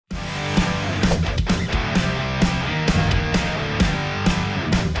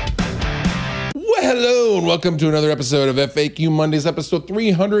Hello and welcome to another episode of FAQ Mondays, episode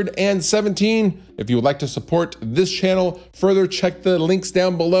 317. If you would like to support this channel further, check the links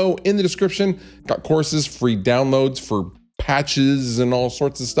down below in the description. Got courses, free downloads for patches and all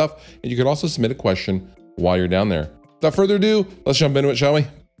sorts of stuff. And you can also submit a question while you're down there. Without further ado, let's jump into it, shall we?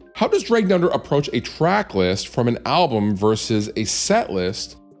 How does Drag Dunder approach a track list from an album versus a set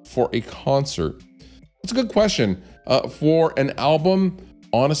list for a concert? That's a good question. For an album,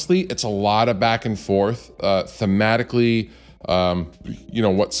 honestly, it's a lot of back and forth. Thematically,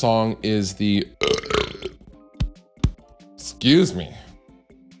 what song is the... Excuse me.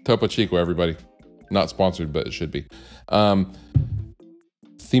 Topo Chico, everybody. Not sponsored, but it should be.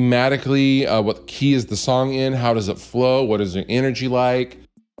 Thematically, what key is the song in? How does it flow? What is the energy like?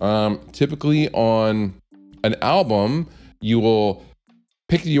 Typically on an album, you will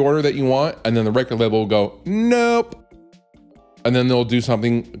pick the order that you want, and then the record label will go, nope. And then they'll do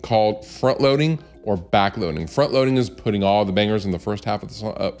something called front loading or back loading. Front loading is putting all the bangers in the first half of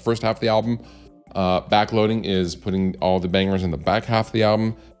the album. Back loading is putting all the bangers in the back half of the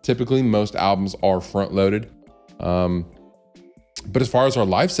album. Typically, most albums are front loaded. But as far as our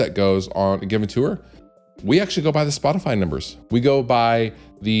live set goes on a given tour, we actually go by the Spotify numbers. We go by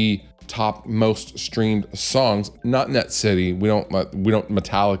the top most streamed songs, not in that city. We don't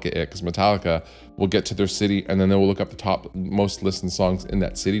Metallica it, because Metallica will get to their city and then they will look up the top most listened songs in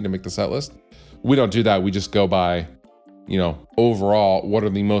that city to make the set list. We don't do that. We just go by, overall, what are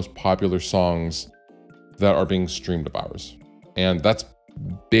the most popular songs that are being streamed of ours. And that's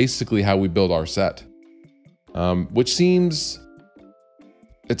basically how we build our set, which seems,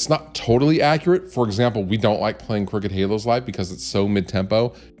 it's not totally accurate. For example, we don't like playing Crooked Halos live because it's so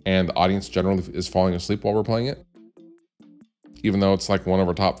mid-tempo and the audience generally is falling asleep while we're playing it. Even though it's like one of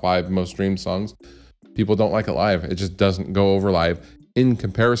our top 5 most streamed songs, people don't like it live. It just doesn't go over live in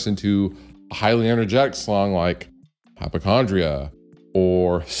comparison to a highly energetic song like Hypochondria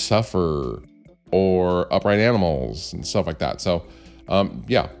or Suffer or Upright Animals and stuff like that. So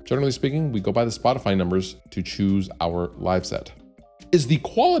generally speaking, we go by the Spotify numbers to choose our live set. Is the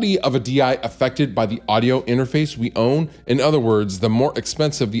quality of a DI affected by the audio interface we own? In other words, the more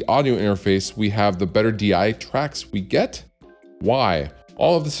expensive the audio interface we have, the better DI tracks we get? Why?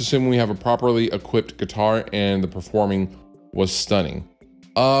 All of this assuming we have a properly equipped guitar and the performing was stunning.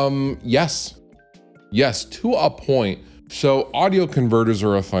 Yes, to a point. So audio converters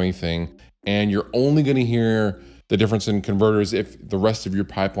are a funny thing, and you're only gonna hear the difference in converters if the rest of your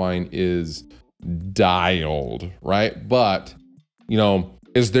pipeline is dialed, right? But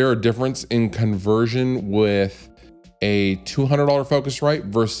is there a difference in conversion with a $200 Focusrite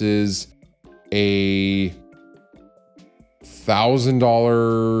versus a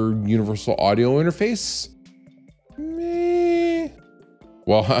 $1,000 universal audio interface?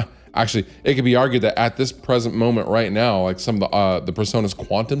 Well, actually, it could be argued that at this present moment right now, like some of the Personas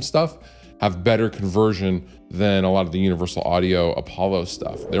Quantum stuff have better conversion than a lot of the Universal Audio Apollo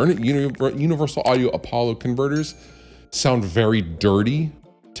stuff. They're in Universal Audio Apollo converters sound very dirty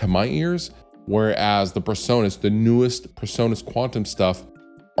to my ears, whereas the Personas, the newest Personas Quantum stuff,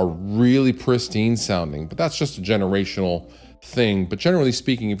 are really pristine sounding. But that's just a generational thing. But generally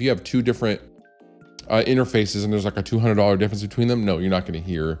speaking, if you have two different interfaces and there's like a $200 difference between them, no, you're not going to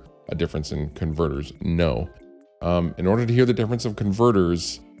hear a difference in converters. No. In order to hear the difference of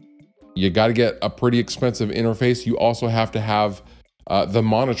converters, you got to get a pretty expensive interface. You also have to have the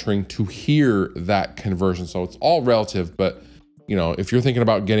monitoring to hear that conversion. So it's all relative, but if you're thinking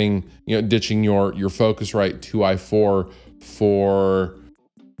about getting, ditching your Focusrite 2i4 for,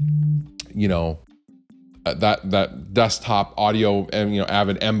 that desktop audio and,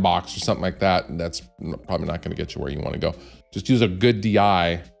 Avid M-Box or something like that, that's probably not going to get you where you want to go. Just use a good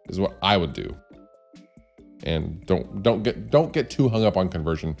DI is what I would do. And don't get too hung up on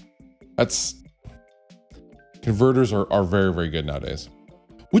conversion. Converters are very, very good nowadays.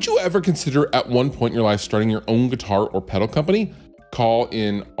 Would you ever consider at one point in your life starting your own guitar or pedal company? Call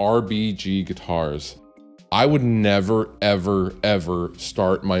in RBG Guitars. I would never, ever, ever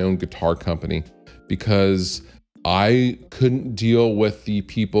start my own guitar company because I couldn't deal with the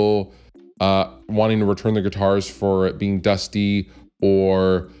people wanting to return their guitars for it being dusty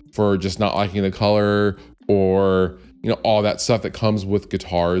or for just not liking the color or, all that stuff that comes with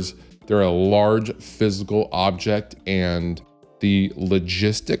guitars. They're a large physical object, and the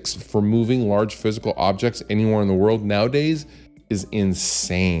logistics for moving large physical objects anywhere in the world nowadays is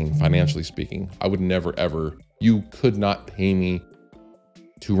insane, financially speaking. I would never, ever, you could not pay me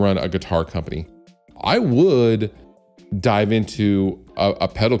to run a guitar company. I would dive into a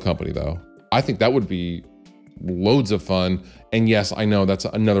pedal company though. I think that would be loads of fun. And yes, I know that's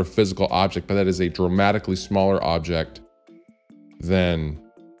another physical object, but that is a dramatically smaller object than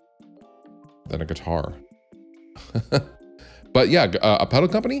a guitar. But yeah, a pedal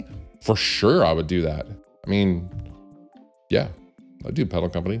company, for sure I would do that. I mean, yeah, I'd do a pedal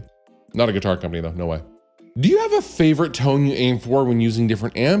company. Not a guitar company though, no way. Do you have a favorite tone you aim for when using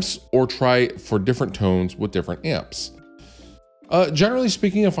different amps, or try for different tones with different amps? Generally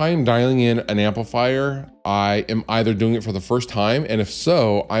speaking, if I am dialing in an amplifier, I am either doing it for the first time, and if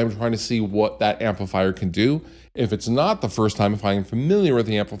so, I'm trying to see what that amplifier can do. If it's not the first time, if I am familiar with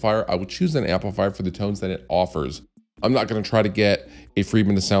the amplifier, I will choose an amplifier for the tones that it offers. I'm not gonna try to get a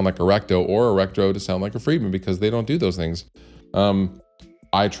Friedman to sound like a Recto or a Recto to sound like a Friedman, because they don't do those things.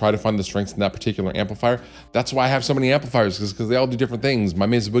 I try to find the strengths in that particular amplifier. That's why I have so many amplifiers, because they all do different things. My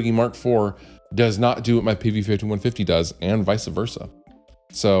Mesa Boogie Mark IV does not do what my PV5150 does, and vice versa.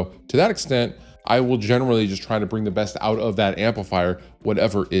 So to that extent, I will generally just try to bring the best out of that amplifier,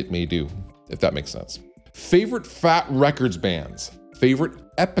 whatever it may do, if that makes sense. Favorite Fat Records bands, favorite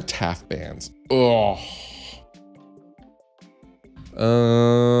Epitaph bands.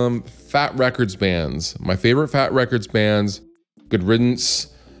 Fat Records bands. My favorite Fat Records bands, Good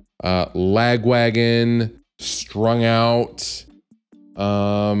Riddance, Lagwagon, Strung Out,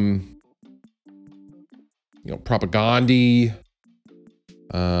 Propagandhi,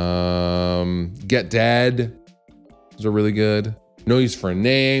 Get Dead. Those are really good. No Use for a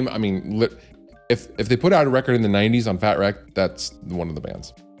Name. I mean, if they put out a record in the 90s on Fat Wreck, that's one of the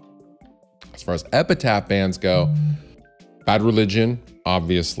bands. As far as Epitaph bands go, Bad Religion,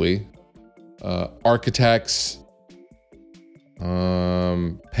 obviously, Architects,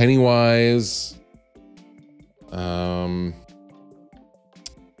 Pennywise, Bring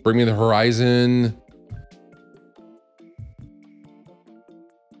Me the Horizon.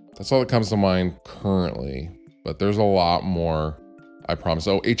 That's all that comes to mind currently, but there's a lot more, I promise.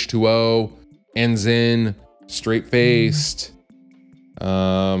 Oh, H2O, Ensign, Straight Faced.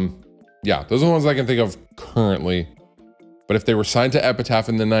 Yeah, those are the ones I can think of currently. But if they were signed to Epitaph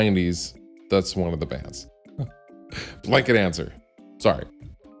in the 90s, that's one of the bands. Blanket answer. Sorry.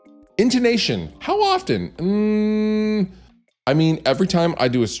 Intonation. How often? I mean, every time I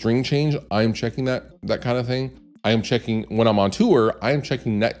do a string change, I'm checking that kind of thing. I am checking when I'm on tour, I am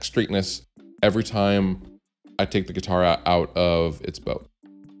checking neck straightness every time I take the guitar out of its boat.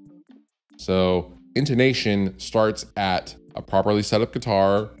 So intonation starts at a properly set up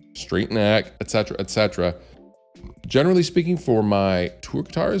guitar, straight neck, etc., etc. Generally speaking, for my tour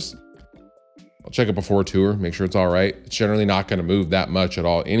guitars, I'll check it before tour, make sure it's all right. It's generally not going to move that much at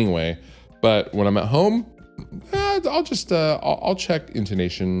all anyway. But when I'm at home, I'll check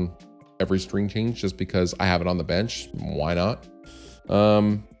intonation every string change, just because I have it on the bench. Why not?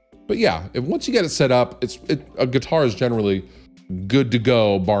 But yeah, once you get it set up, a guitar is generally good to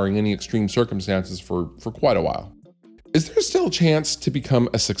go, barring any extreme circumstances for quite a while. Is there still a chance to become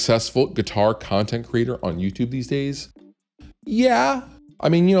a successful guitar content creator on YouTube these days? Yeah. I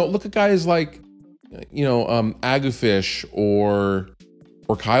mean, look at guys like, Agufish or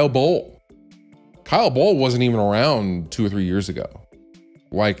Kyle Bowl. Kyle Bowl wasn't even around 2 or 3 years ago.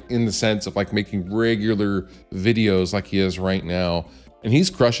 Like, in the sense of like making regular videos like he is right now. And he's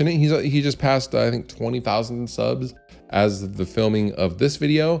crushing it. He just passed, I think, 20,000 subs as of the filming of this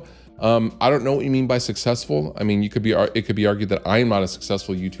video. I don't know what you mean by successful. I mean, it could be argued that I am not a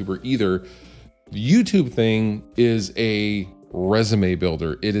successful YouTuber either. The YouTube thing is a resume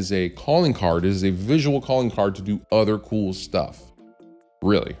builder. It is a calling card. It is a visual calling card to do other cool stuff.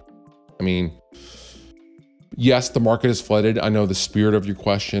 Really. I mean, yes, the market is flooded. I know the spirit of your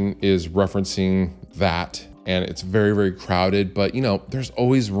question is referencing that, and it's very, very crowded, but there's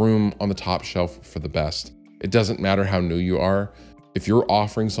always room on the top shelf for the best. It doesn't matter how new you are. If you're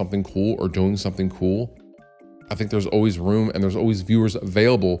offering something cool or doing something cool, I think there's always room, and there's always viewers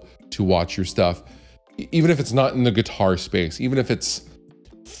available to watch your stuff. Even if it's not in the guitar space, even if it's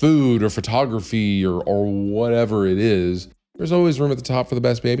food or photography or whatever it is, there's always room at the top for the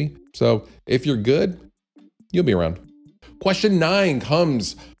best, baby. So if you're good, you'll be around. Question 9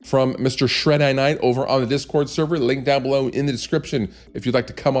 comes from Mr. Shred-Eye Knight over on the Discord server. Link down below in the description if you'd like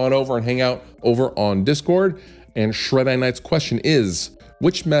to come on over and hang out over on Discord. And Shred-Eye Knight's question is,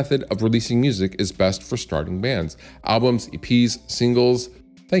 which method of releasing music is best for starting bands? Albums, EPs, singles?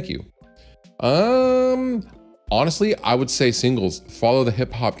 Thank you. Honestly, I would say singles. Follow the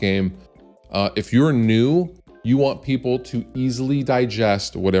hip hop game. If you're new, you want people to easily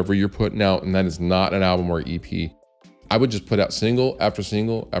digest whatever you're putting out, and that is not an album or EP. I would just put out single after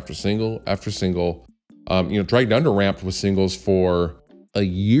single after single after single. Dragged Under ramped with singles for a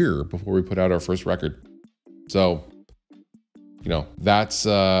year before we put out our first record. So, you know, that's,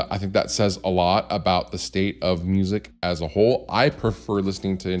 I think that says a lot about the state of music as a whole. I prefer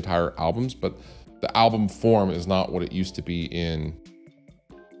listening to entire albums, but the album form is not what it used to be in,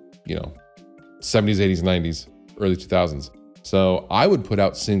 you know, 70s, 80s, 90s, early 2000s. So I would put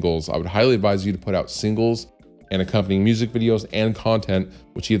out singles. I would highly advise you to put out singles and accompanying music videos and content,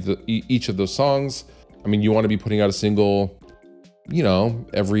 which each of those songs. I mean, you want to be putting out a single, you know,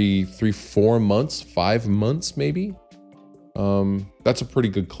 every 3-4 months, 5 months, maybe. That's a pretty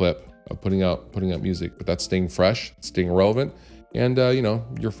good clip of putting out music, but that's staying fresh, staying relevant. And, you know,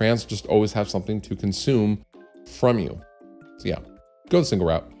 your fans just always have something to consume from you. So yeah, go the single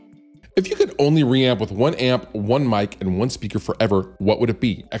route. If you could only reamp with 1 amp, 1 mic, and 1 speaker forever, what would it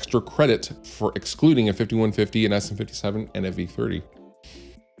be? Extra credit for excluding a 5150, an SM57, and a V30.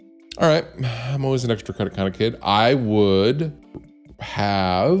 All right, I'm always an extra credit kind of kid. I would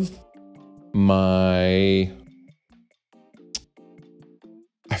have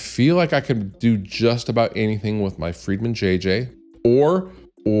I feel like I could do just about anything with my Friedman JJ or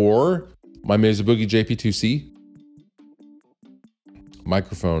my Mesa Boogie JP2C.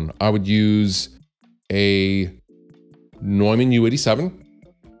 Microphone. I would use a Neumann U87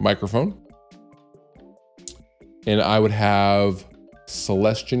 microphone, and I would have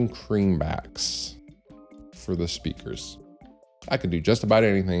Celestion Creambacks for the speakers. I could do just about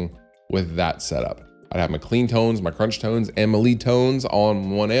anything with that setup. I'd have my clean tones, my crunch tones, and my lead tones all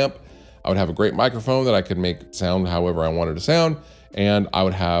on 1 amp. I would have a great microphone that I could make sound however I wanted to sound, and I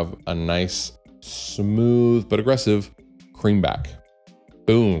would have a nice, smooth but aggressive Creamback.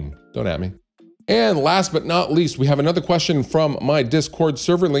 Boom, don't at me. And last but not least, we have another question from my Discord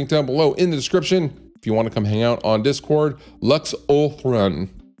server, linked down below in the description. If you want to come hang out on Discord, Lux Olthrun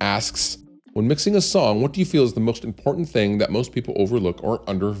asks, when mixing a song, what do you feel is the most important thing that most people overlook or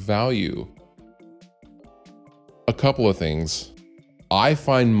undervalue? A couple of things. I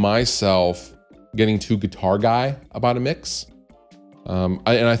find myself getting too guitar guy about a mix. And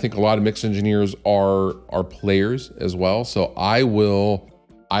I think a lot of mix engineers are players as well. So I will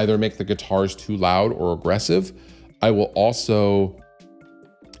either make the guitars too loud or aggressive. I will also,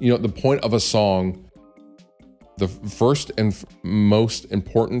 you know, the point of a song, the first and most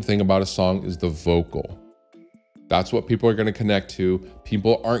important thing about a song is the vocal. That's what people are going to connect to.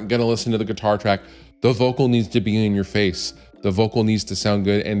 People aren't going to listen to the guitar track. The vocal needs to be in your face. The vocal needs to sound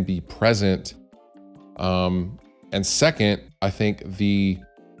good and be present. And second, I think a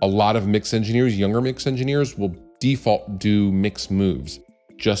lot of mix engineers, younger mix engineers, will default do mix moves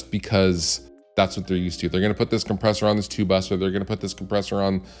just because that's what they're used to. They're gonna put this compressor on this 2-bus, or they're gonna put this compressor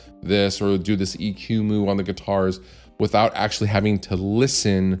on this, or do this EQ move on the guitars without actually having to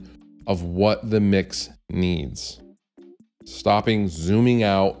listen of what the mix needs. Stopping, zooming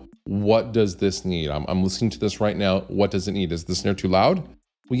out, what does this need? I'm listening to this right now. What does it need? Is the snare too loud?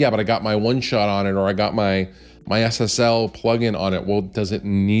 Well, yeah, but I got my one-shot on it, or I got my SSL plugin on it. Well, does it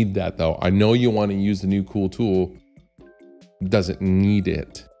need that though? I know you want to use the new cool tool. Does it need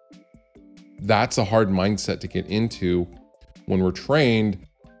it? That's a hard mindset to get into when we're trained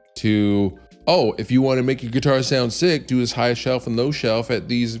to, oh, if you want to make your guitar sound sick, do this high shelf and low shelf at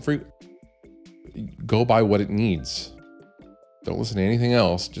these go by what it needs. Don't listen to anything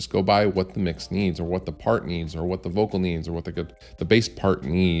else. Just go by what the mix needs, or what the part needs, or what the vocal needs, or what the bass part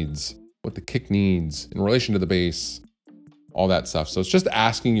needs, what the kick needs in relation to the bass, all that stuff. So it's just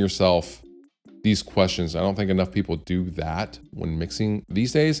asking yourself these questions. I don't think enough people do that when mixing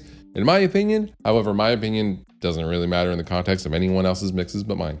these days, in my opinion. However, my opinion doesn't really matter in the context of anyone else's mixes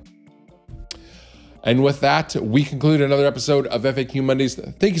but mine. And with that, we conclude another episode of FAQ Mondays.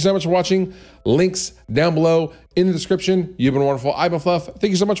 Thank you so much for watching. Links down below in the description. You've been wonderful. I've been Fluff. Thank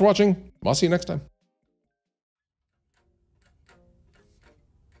you so much for watching. I'll see you next time.